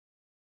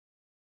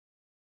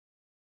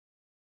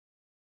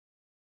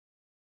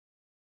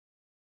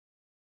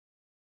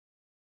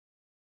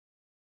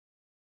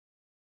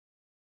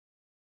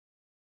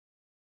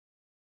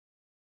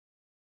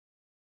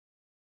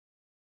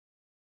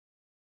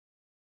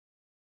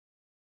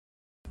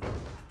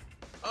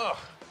Ugh,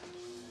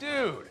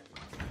 dude.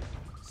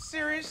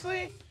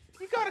 Seriously?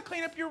 You gotta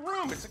clean up your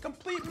room. It's a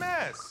complete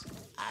mess.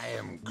 I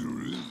am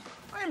Groot.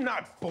 I am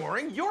not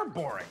boring. You're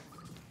boring.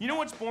 You know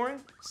what's boring?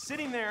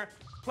 Sitting there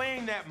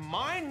playing that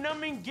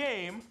mind-numbing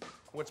game.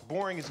 What's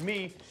boring is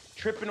me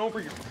tripping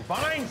over your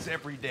vines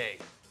every day.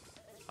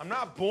 I'm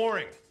not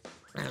boring.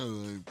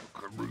 And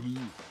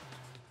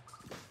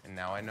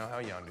now I know how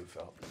Yondu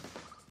felt. The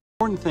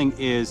important thing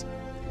is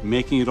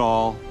making it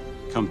all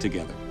come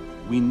together.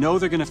 We know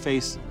they're going to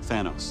face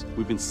Thanos.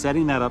 We've been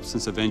setting that up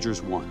since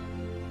Avengers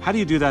 1. How do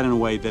you do that in a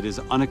way that is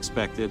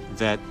unexpected,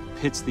 that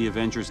pits the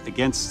Avengers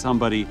against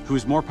somebody who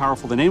is more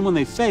powerful than anyone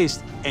they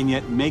faced, and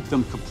yet make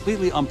them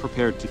completely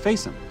unprepared to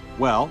face him?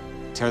 Well,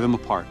 tear them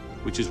apart,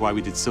 which is why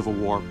we did Civil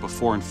War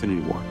before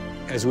Infinity War.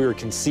 As we were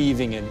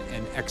conceiving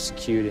and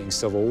executing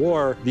Civil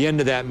War, the end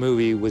of that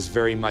movie was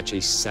very much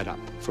a setup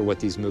for what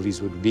these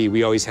movies would be.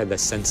 We always had the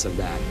sense of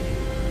that.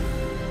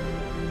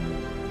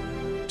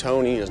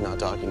 Tony is not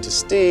talking to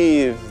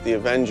Steve. The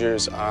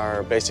Avengers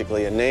are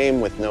basically a name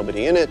with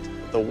nobody in it.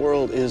 The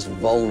world is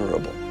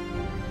vulnerable.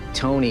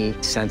 Tony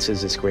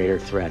senses this greater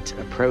threat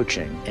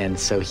approaching, and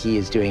so he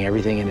is doing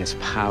everything in his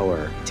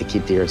power to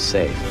keep the Earth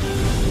safe.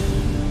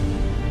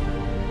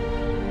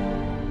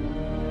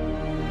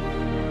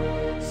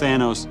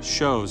 Thanos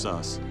shows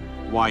us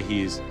why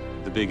he's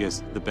the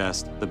biggest, the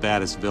best, the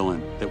baddest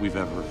villain that we've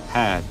ever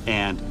had,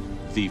 and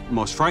the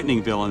most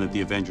frightening villain that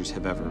the Avengers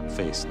have ever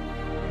faced.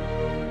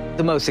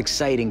 The most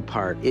exciting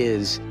part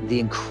is the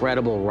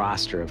incredible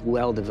roster of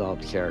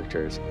well-developed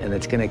characters, and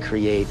it's going to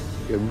create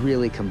a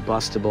really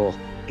combustible,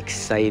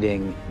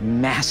 exciting,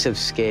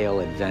 massive-scale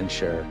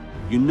adventure.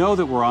 You know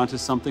that we're onto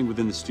something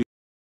within the studio.